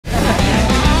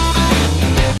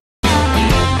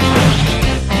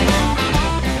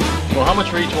How much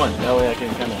for each one? That way I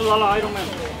can kind of... $2 item, man.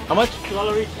 How much?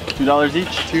 $2 each. $2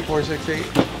 each? 2, 4, 6,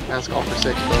 8. Ask all for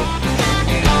 6, bro.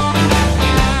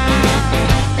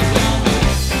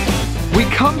 We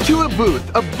come to a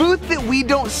booth that we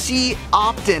don't see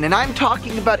often, and I'm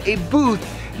talking about a booth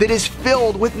that is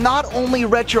filled with not only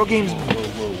retro games,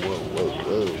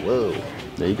 Whoa.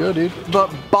 There you go, dude. but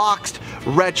boxed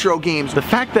retro games. The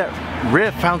fact that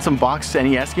Riff found some boxed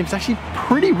NES games is actually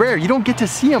pretty rare. You don't get to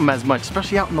see them as much,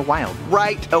 especially out in the wild.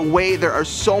 Right away, there are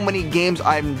so many games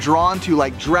I'm drawn to,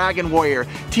 like Dragon Warrior,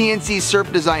 TNC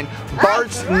Surf Design,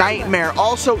 Bart's Nightmare,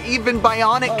 also even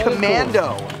Bionic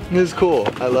Commando. Cool. This is cool.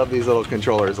 I love these little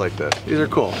controllers like this. These are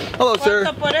cool. Hello, sir.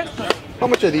 How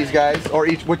much are these guys? Or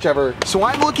each, whichever. So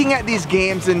I'm looking at these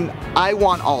games and I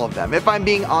want all of them. If I'm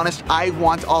being honest, I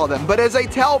want all of them. But as I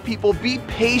tell people, be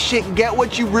patient, get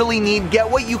what you really need, get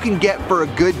what you can get for a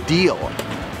good deal.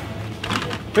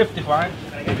 55.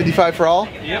 55 for all?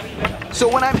 Yep.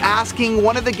 So when I'm asking,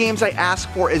 one of the games I ask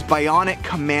for is Bionic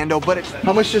Commando, but it's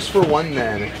How much just for one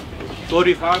then?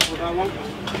 35 for that one.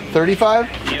 35?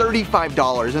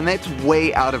 $35, and that's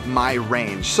way out of my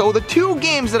range. So the two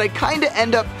games that I kind of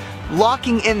end up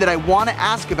locking in that I want to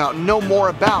ask about and know more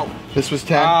about. This was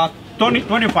 10?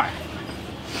 25.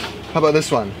 How about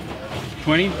this one?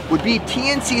 20. Would be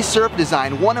TNC Surf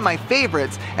Design, one of my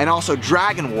favorites, and also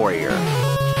Dragon Warrior.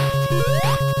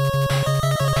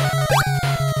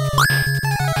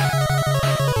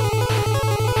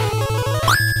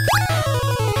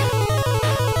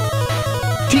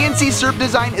 TNC Surf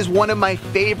Design is one of my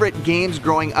favorite games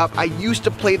growing up. I used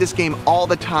to play this game all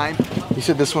the time. You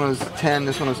said this one was 10,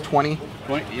 this one was 20?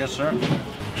 20. Yes, sir.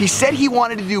 He said he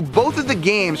wanted to do both of the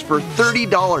games for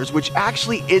 $30, which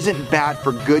actually isn't bad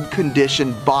for good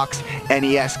condition boxed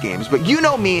NES games. But you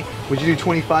know me. Would you do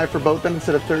 25 for both then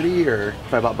instead of 30, or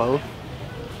if I bought both?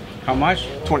 How much?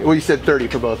 20. Well, you said 30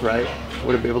 for both, right?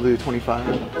 Would it be able to do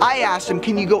 25 I asked him,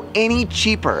 can you go any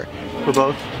cheaper? for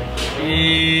both?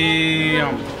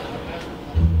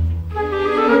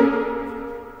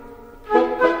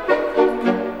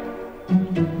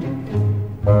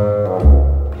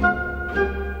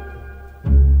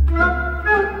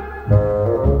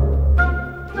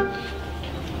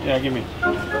 Yeah, give me.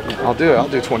 I'll do it. I'll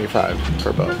do 25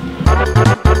 for both.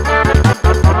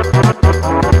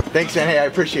 Thanks, man. Hey, I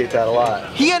appreciate that a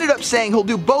lot. He ended up saying he'll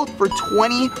do both for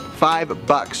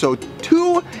 $25. So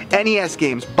 2 NES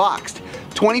games boxed,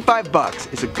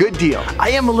 $25 is a good deal. I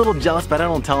am a little jealous, but I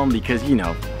don't tell him because, you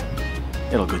know,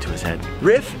 it'll go to his head.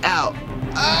 Riff out.